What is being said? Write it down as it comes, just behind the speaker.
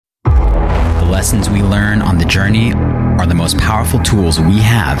lessons we learn on the journey are the most powerful tools we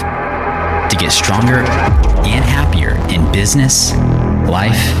have to get stronger and happier in business,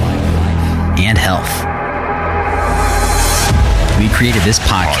 life, and health. We created this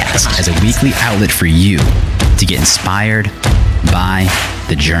podcast as a weekly outlet for you to get inspired by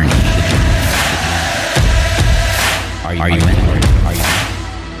the journey. Are you in?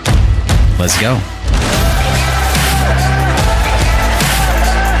 Let's go.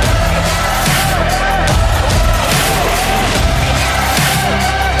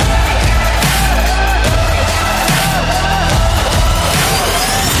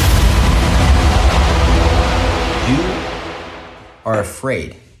 Are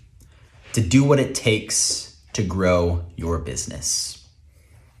afraid to do what it takes to grow your business.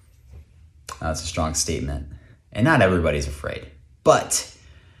 That's a strong statement. And not everybody's afraid. But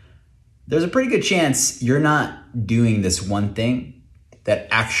there's a pretty good chance you're not doing this one thing that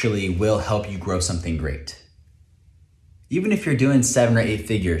actually will help you grow something great. Even if you're doing 7 or 8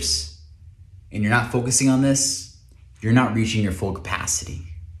 figures and you're not focusing on this, you're not reaching your full capacity.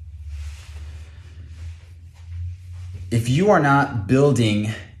 If you are not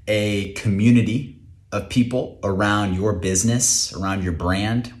building a community of people around your business, around your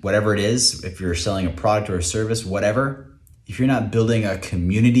brand, whatever it is, if you're selling a product or a service, whatever, if you're not building a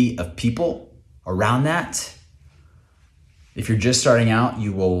community of people around that, if you're just starting out,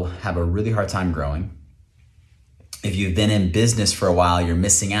 you will have a really hard time growing. If you've been in business for a while, you're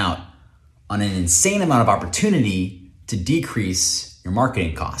missing out on an insane amount of opportunity to decrease your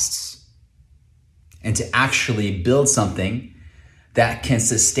marketing costs and to actually build something that can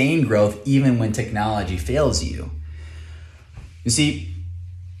sustain growth even when technology fails you. You see,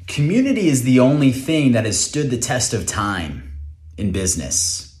 community is the only thing that has stood the test of time in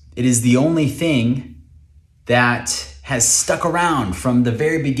business. It is the only thing that has stuck around from the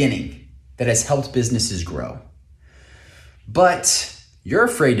very beginning, that has helped businesses grow. But you're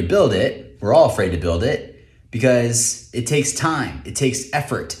afraid to build it. We're all afraid to build it because it takes time. It takes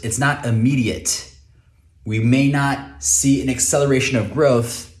effort. It's not immediate. We may not see an acceleration of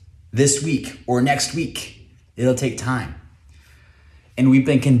growth this week or next week. It'll take time. And we've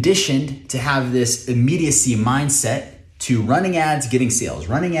been conditioned to have this immediacy mindset to running ads, getting sales,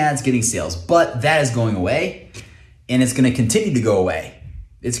 running ads, getting sales. But that is going away, and it's going to continue to go away.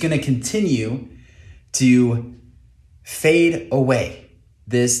 It's going to continue to fade away.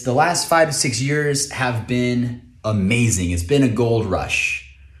 The last 5 to 6 years have been amazing. It's been a gold rush.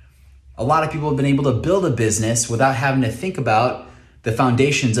 A lot of people have been able to build a business without having to think about the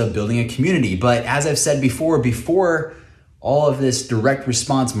foundations of building a community. But as I've said before all of this direct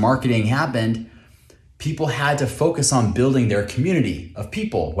response marketing happened, people had to focus on building their community of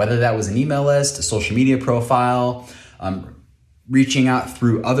people, whether that was an email list, a social media profile, reaching out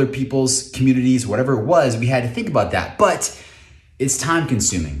through other people's communities, whatever it was, we had to think about that. But it's time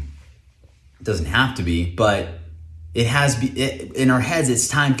consuming. It doesn't have to be, but in our heads, it's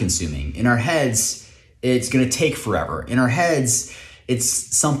time consuming. In our heads, it's going to take forever. In our heads, it's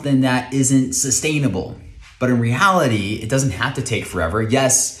something that isn't sustainable. But in reality, it doesn't have to take forever.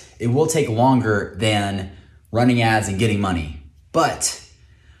 Yes, it will take longer than running ads and getting money. But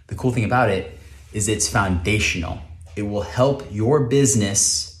the cool thing about it is it's foundational. It will help your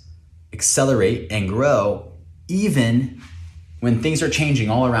business accelerate and grow even when things are changing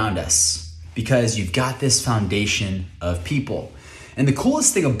all around us, because you've got this foundation of people. And the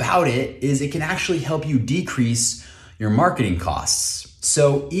coolest thing about it is it can actually help you decrease your marketing costs.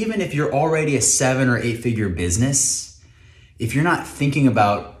 So even if you're already a 7 or 8 figure business, if you're not thinking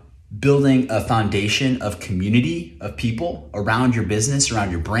about building a foundation of community of people around your business,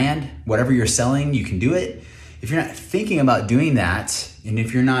 around your brand, whatever you're selling, you can do it. If you're not thinking about doing that, and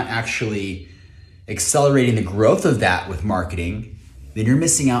if you're not actually accelerating the growth of that with marketing, then you're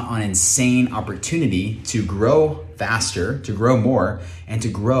missing out on insane opportunity to grow faster, to grow more, and to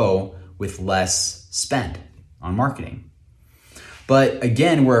grow with less spend on marketing. But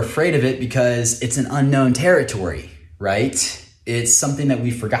again, we're afraid of it because it's an unknown territory, right? It's something that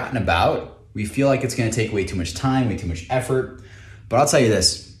we've forgotten about. We feel like it's going to take way too much time, way too much effort. But I'll tell you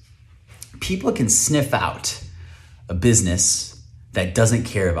this, people can sniff out a business that doesn't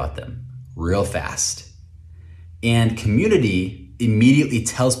care about them real fast. And community immediately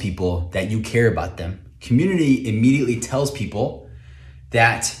tells people that you care about them. Community immediately tells people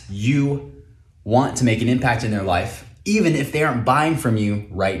that you want to make an impact in their life, even if they aren't buying from you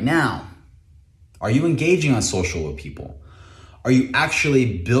right now. Are you engaging on social with people? Are you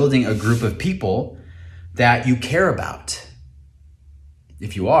actually building a group of people that you care about?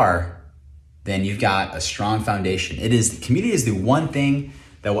 If you are, then you've got a strong foundation. Community is the one thing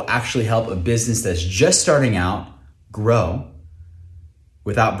that will actually help a business that's just starting out grow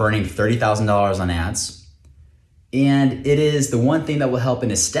without burning $30,000 on ads. And it is the one thing that will help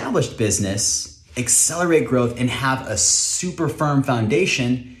an established business accelerate growth and have a super firm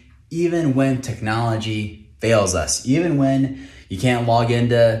foundation even when technology fails us, even when you can't log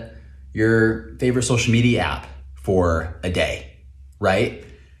into your favorite social media app for a day, right?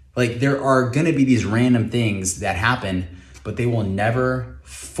 Like, there are gonna be these random things that happen, but they will never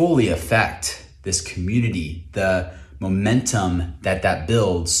fully affect this community, the momentum that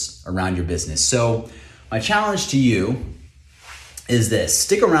builds around your business. So my challenge to you is this: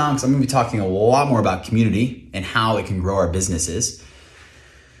 stick around, because I'm gonna be talking a lot more about community and how it can grow our businesses.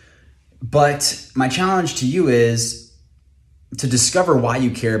 But my challenge to you is to discover why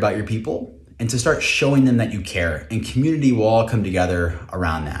you care about your people and to start showing them that you care, and community will all come together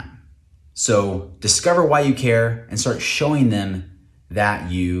around that. So discover why you care and start showing them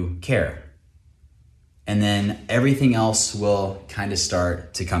that you care. And then everything else will kind of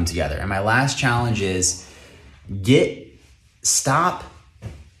start to come together. And my last challenge is stop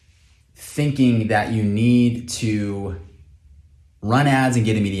thinking that you need to run ads and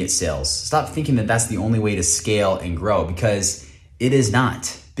get immediate sales. Stop thinking that that's the only way to scale and grow, because it is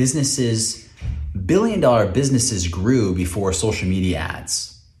not. Billion-dollar businesses grew before social media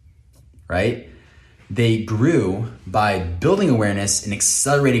ads, right? They grew by building awareness and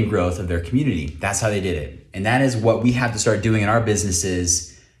accelerating growth of their community. That's how they did it. And that is what we have to start doing in our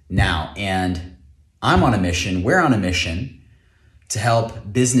businesses now. And I'm on a mission, we're on a mission to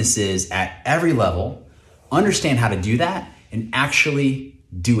help businesses at every level understand how to do that and actually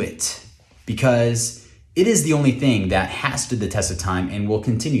do it, because it is the only thing that has stood the test of time and will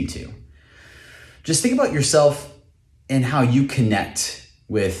continue to. Just think about yourself and how you connect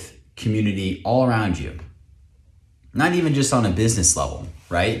with community all around you. Not even just on a business level,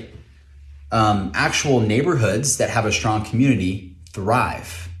 right? Actual neighborhoods that have a strong community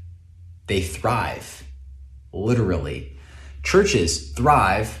thrive. They thrive, literally. Churches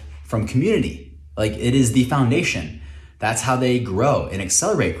thrive from community. Like, it is the foundation. That's how they grow and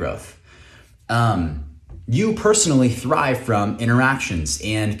accelerate growth. You personally thrive from interactions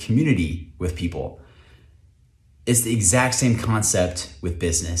and community with people. It's the exact same concept with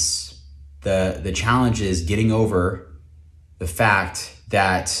business. The challenge is getting over the fact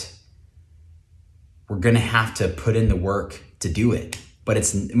that we're gonna have to put in the work to do it. But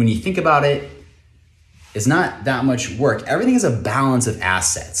when you think about it, it's not that much work. Everything is a balance of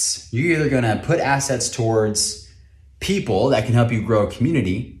assets. You're either gonna put assets towards people that can help you grow a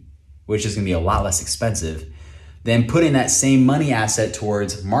community, which is gonna be a lot less expensive, than putting that same money asset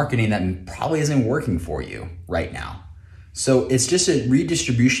towards marketing that probably isn't working for you right now. So it's just a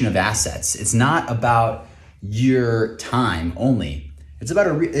redistribution of assets. It's not about your time only. It's about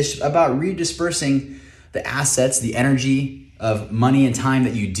redispersing the assets, the energy of money and time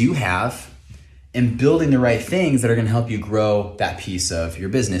that you do have, and building the right things that are gonna help you grow that piece of your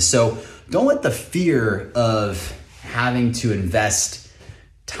business. So don't let the fear of having to invest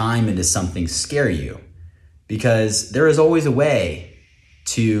time into something scare you, because there is always a way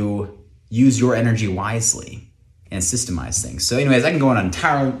to use your energy wisely and systemize things. So anyways, I can go on an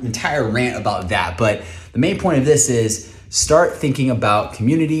entire rant about that, but the main point of this is start thinking about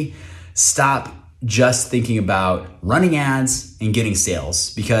community. Stop just thinking about running ads and getting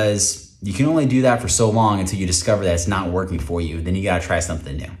sales, because you can only do that for so long until you discover that it's not working for you. Then you gotta try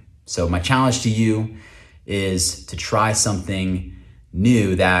something new. So my challenge to you is to try something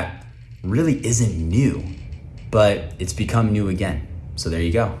new that really isn't new, but it's become new again. So there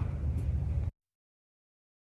you go.